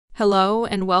Hello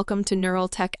and welcome to Nural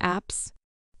Tech Apps.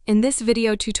 In this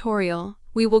video tutorial,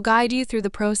 we will guide you through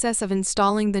the process of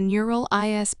installing the Nural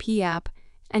ISP app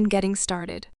and getting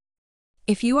started.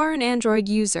 If you are an Android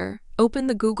user, open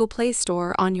the Google Play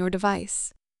Store on your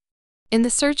device. In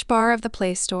the search bar of the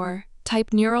Play Store,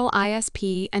 type Nural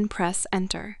ISP and press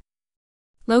Enter.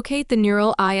 Locate the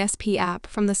Nural ISP app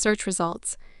from the search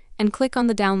results and click on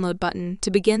the download button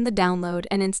to begin the download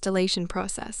and installation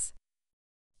process.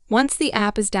 Once the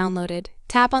app is downloaded,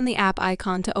 tap on the app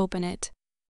icon to open it.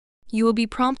 You will be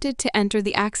prompted to enter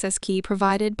the access key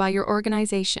provided by your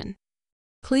organization.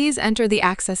 Please enter the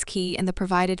access key in the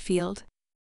provided field.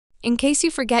 In case you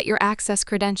forget your access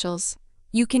credentials,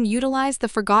 you can utilize the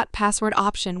Forgot Password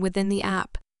option within the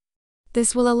app.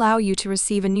 This will allow you to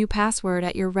receive a new password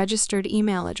at your registered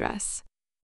email address.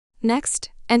 Next,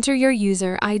 enter your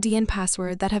user ID and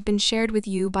password that have been shared with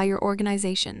you by your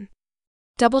organization.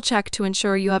 Double-check to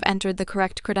ensure you have entered the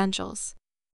correct credentials.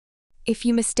 If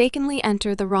you mistakenly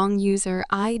enter the wrong user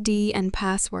ID and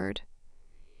password,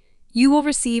 you will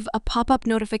receive a pop-up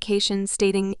notification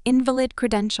stating invalid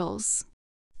credentials.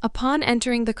 Upon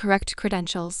entering the correct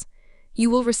credentials,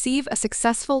 you will receive a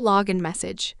successful login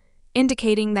message,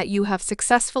 indicating that you have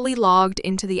successfully logged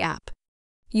into the app.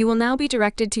 You will now be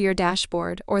directed to your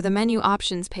dashboard or the menu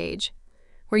options page,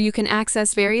 where you can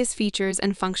access various features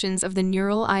and functions of the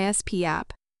Nural ISP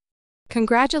app.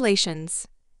 Congratulations!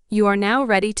 You are now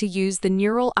ready to use the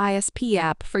Nural ISP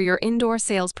app for your indoor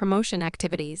sales promotion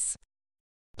activities.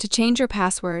 To change your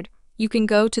password, you can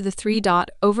go to the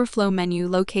three-dot overflow menu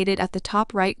located at the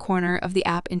top right corner of the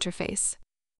app interface.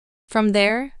 From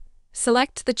there,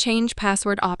 select the Change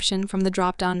Password option from the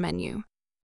drop-down menu.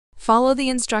 Follow the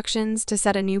instructions to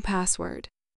set a new password.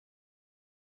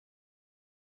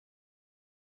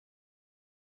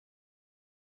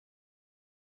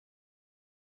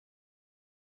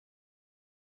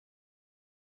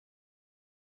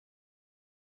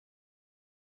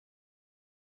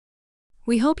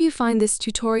 We hope you find this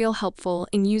tutorial helpful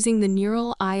in using the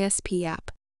Nural ISP app.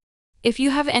 If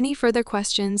you have any further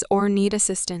questions or need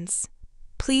assistance,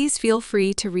 please feel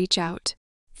free to reach out.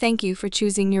 Thank you for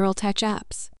choosing Nural Tech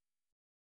Apps.